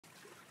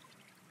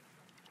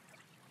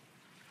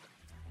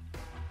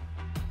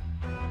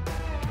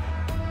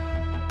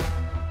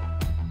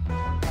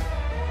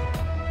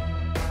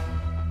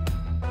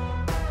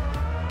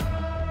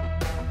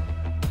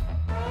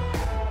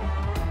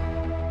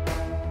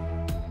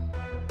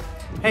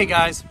Hey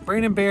guys,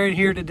 Brandon Barrett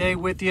here today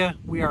with you.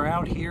 We are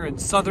out here in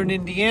southern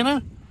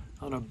Indiana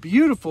on a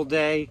beautiful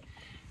day.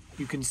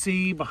 You can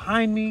see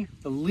behind me,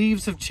 the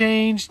leaves have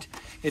changed.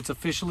 It's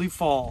officially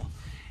fall.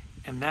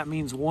 And that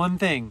means one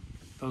thing,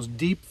 those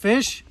deep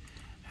fish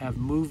have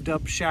moved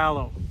up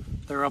shallow.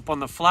 They're up on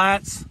the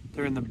flats,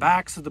 they're in the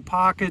backs of the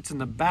pockets, in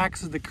the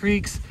backs of the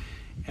creeks,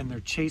 and they're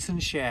chasing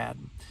shad.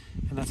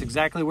 And that's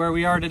exactly where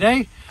we are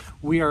today.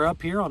 We are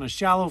up here on a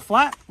shallow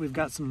flat. We've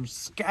got some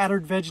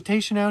scattered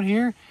vegetation out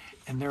here,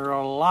 and there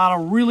are a lot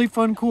of really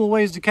fun, cool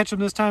ways to catch them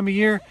this time of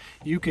year.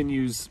 You can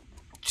use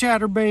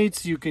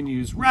chatterbaits, you can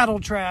use rattle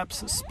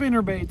traps,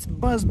 spinner baits,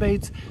 buzz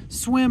baits,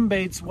 swim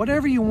baits,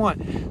 whatever you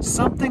want.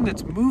 Something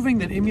that's moving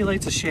that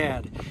emulates a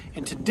shad.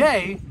 And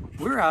today,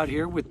 we're out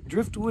here with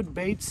Driftwood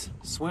Baits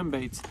swim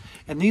baits.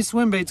 And these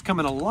swim baits come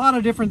in a lot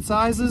of different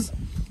sizes.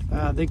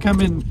 They come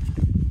in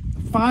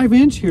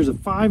 5-inch. Here's a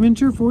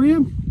 5-incher for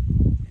you.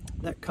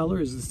 That color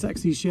is the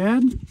sexy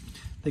shad.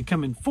 They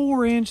come in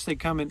 4-inch. They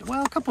come in,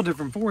 well, a couple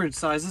different 4-inch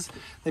sizes.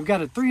 They've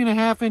got a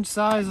 3.5-inch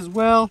size as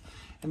well.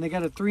 And they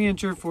got a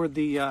 3-incher for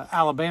the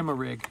Alabama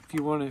rig, if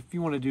you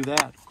want to do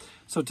that.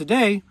 So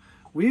today,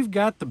 we've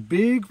got the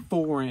big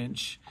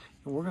 4-inch.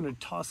 And we're going to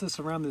toss this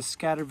around this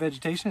scattered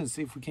vegetation and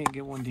see if we can't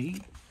get one to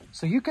eat.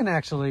 So you can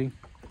actually,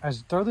 as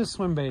you throw this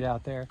swim bait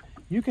out there,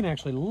 you can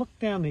actually look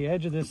down the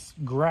edge of this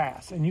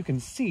grass and you can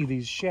see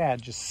these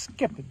shad just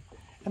skipping.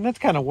 And that's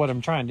kind of what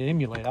I'm trying to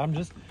emulate. I'm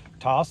just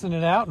tossing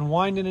it out and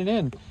winding it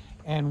in.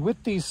 And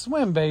with these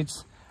swim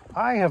baits,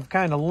 I have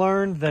kind of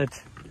learned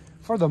that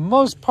for the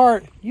most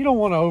part, you don't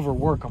want to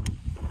overwork them.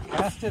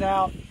 Cast it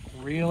out,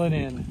 reel it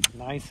in,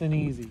 nice and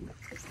easy.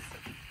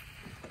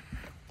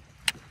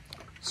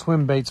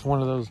 Swim bait's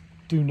one of those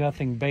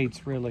do-nothing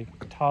baits, really.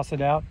 Toss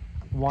it out,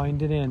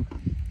 wind it in.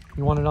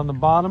 You want it on the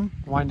bottom,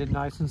 wind it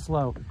nice and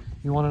slow.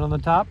 You want it on the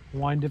top,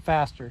 wind it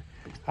faster.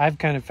 I've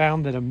kind of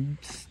found that a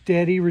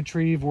steady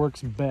retrieve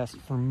works best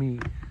for me.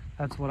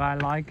 That's what I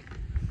like.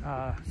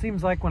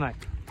 Seems like when I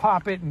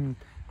pop it and,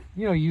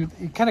 you know,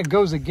 it kind of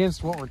goes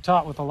against what we're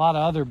taught with a lot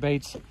of other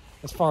baits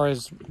as far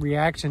as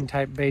reaction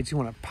type baits. You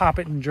want to pop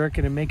it and jerk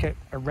it and make it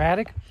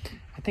erratic.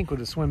 I think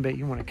with a swim bait,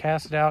 you want to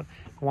cast it out,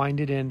 wind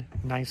it in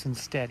nice and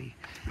steady.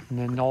 And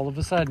then all of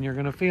a sudden, you're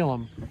going to feel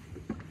them.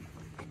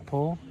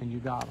 Pull, and you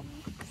got them.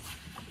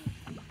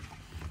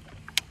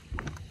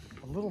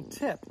 A little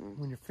tip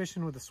when you're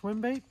fishing with a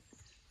swim bait,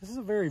 this is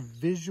a very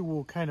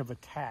visual kind of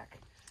attack.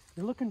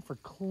 You're looking for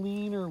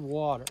cleaner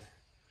water.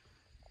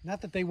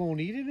 Not that they won't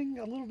eat it in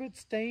a little bit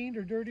stained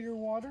or dirtier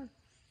water,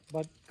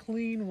 but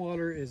clean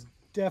water is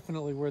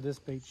definitely where this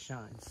bait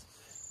shines.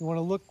 You want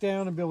to look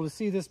down and be able to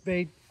see this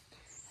bait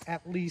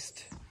at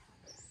least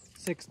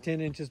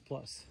 6-10 inches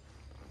plus.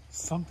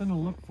 Something to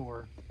look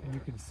for, and you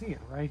can see it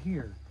right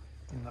here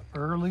in the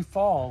early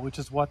fall, which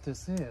is what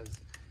this is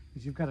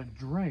you've got a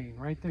drain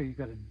right there, you've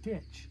got a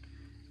ditch.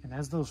 And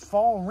as those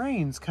fall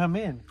rains come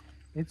in,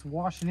 it's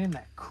washing in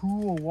that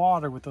cool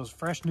water with those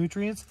fresh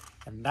nutrients,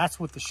 and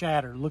that's what the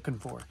shad are looking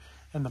for.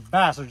 And the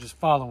bass are just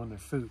following their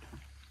food.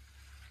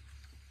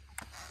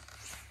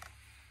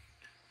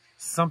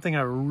 Something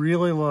I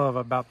really love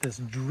about this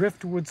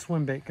Driftwood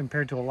swim bait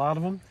compared to a lot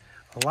of them,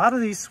 a lot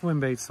of these swim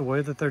baits, the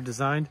way that they're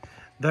designed,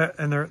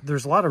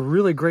 there's a lot of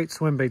really great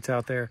swim baits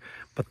out there,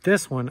 but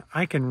this one,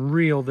 I can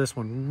reel this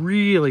one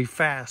really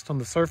fast on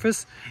the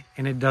surface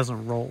and it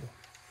doesn't roll.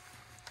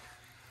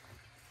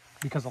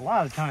 Because a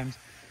lot of times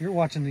you're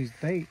watching these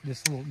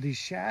these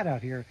shad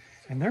out here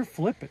and they're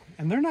flipping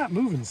and they're not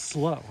moving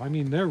slow. I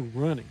mean, they're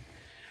running.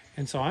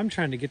 And so I'm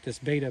trying to get this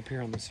bait up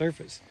here on the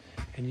surface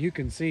and you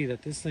can see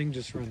that this thing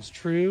just runs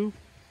true.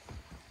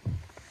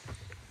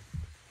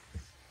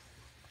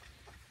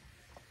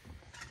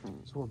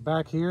 So we're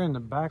back here in the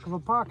back of a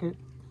pocket.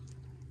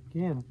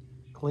 Again,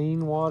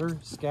 clean water,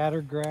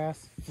 scattered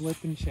grass,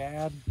 flipping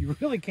shad. You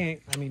really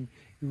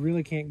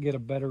can't get a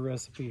better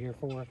recipe here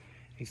for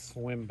a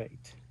swim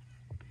bait.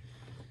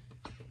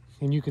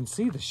 And you can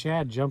see the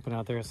shad jumping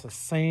out there. It's the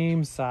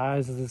same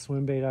size as the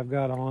swim bait I've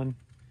got on.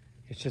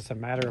 It's just a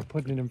matter of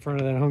putting it in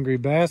front of that hungry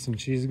bass and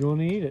she's going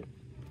to eat it.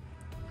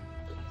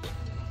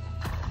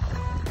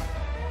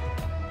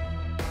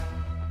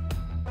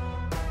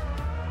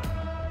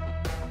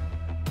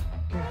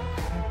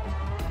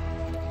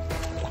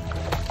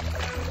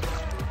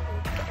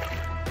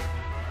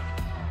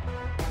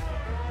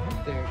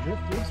 There,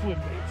 Driftwood swim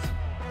baits.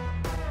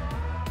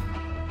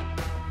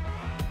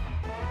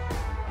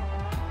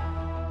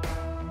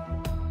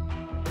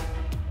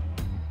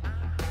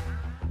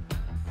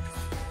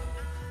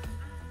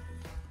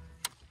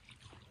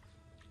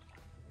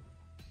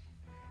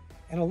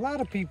 And a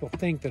lot of people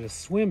think that a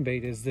swim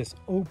bait is this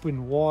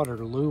open water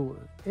lure.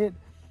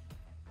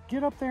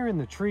 Get up there in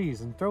the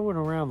trees and throw it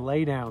around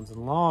laydowns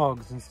and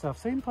logs and stuff.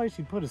 Same place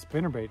you'd put a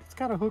spinnerbait. It's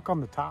got a hook on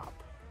the top.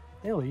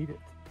 They'll eat it.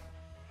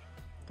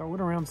 Throw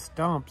it around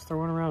stumps,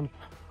 throw it around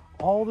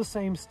all the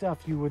same stuff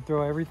you would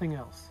throw everything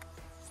else.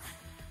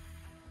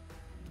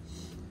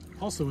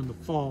 Also in the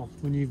fall,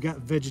 when you've got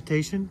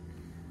vegetation,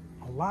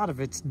 a lot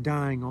of it's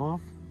dying off.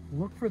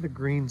 Look for the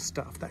green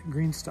stuff. That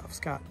green stuff's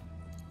got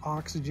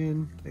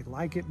oxygen. They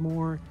like it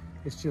more.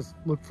 It's just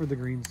look for the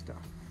green stuff.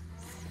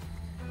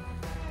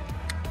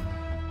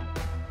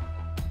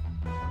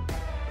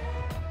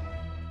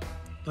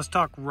 Let's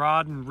talk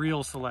rod and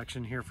reel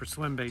selection here for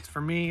swim baits.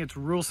 For me, it's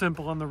real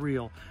simple on the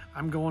reel.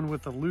 I'm going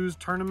with the Lew's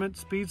Tournament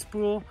Speed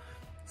Spool,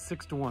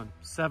 6-1,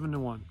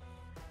 7-1.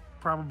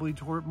 Probably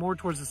more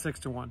towards the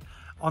 6-1.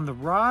 On the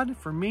rod,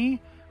 for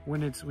me,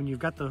 when you've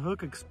got the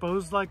hook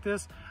exposed like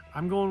this,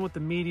 I'm going with the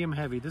medium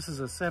heavy. This is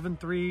a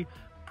 7.3,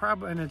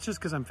 and it's just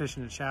because I'm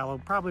fishing it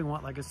shallow. Probably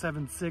want like a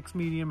 7.6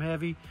 medium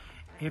heavy.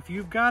 If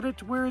you've got it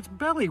to where it's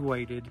belly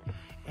weighted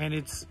and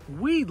it's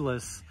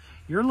weedless,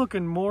 you're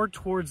looking more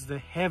towards the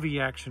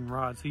heavy action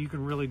rod, so you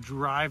can really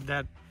drive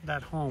that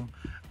home.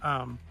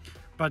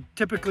 But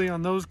typically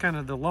on those kind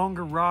of the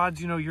longer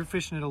rods, you know, you're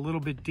fishing it a little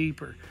bit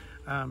deeper.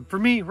 For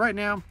me right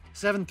now,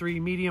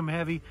 7.3 medium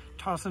heavy,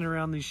 tossing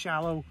around these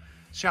shallow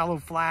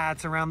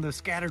flats, around the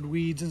scattered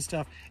weeds and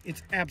stuff.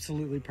 It's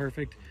absolutely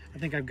perfect. I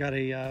think I've got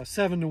a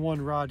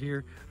 7-to-1 rod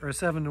here, or a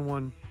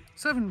 7-to-1,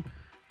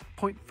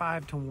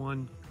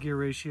 7.5-to-1 gear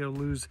ratio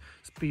Lew's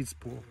Speed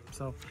Spool.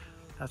 So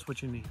that's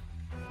what you need.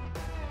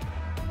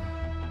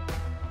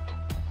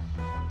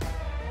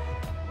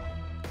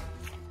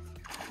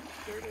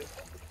 There it is.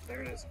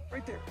 There it is.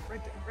 Right there.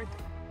 Right there. Right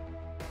there.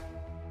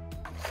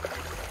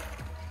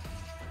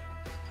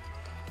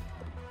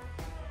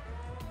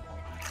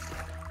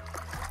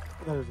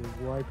 That is a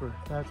wiper.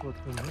 That's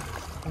what's been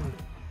hitting.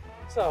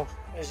 So,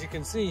 as you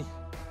can see,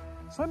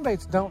 swim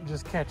baits don't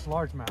just catch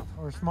largemouth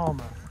or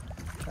smallmouth.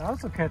 They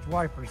also catch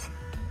wipers.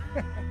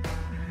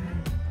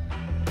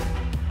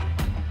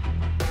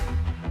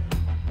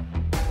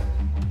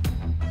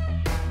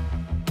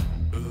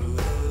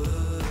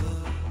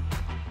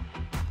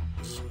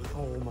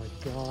 Oh my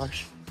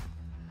gosh.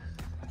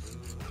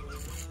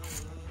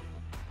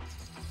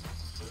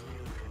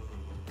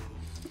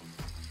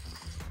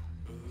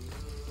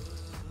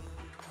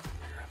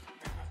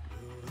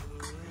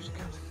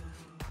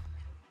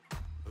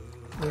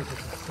 Look at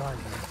the size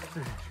of this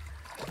fish.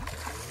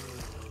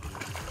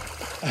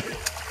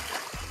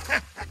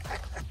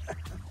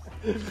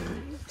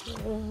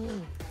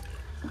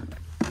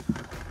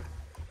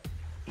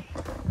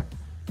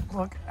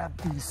 Look at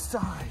the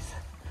size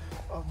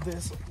of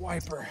this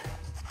wiper.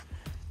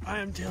 I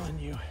am telling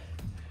you,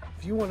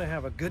 if you want to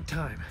have a good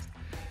time,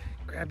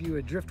 grab you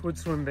a Driftwood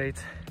swim bait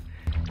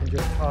and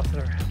just toss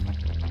it around.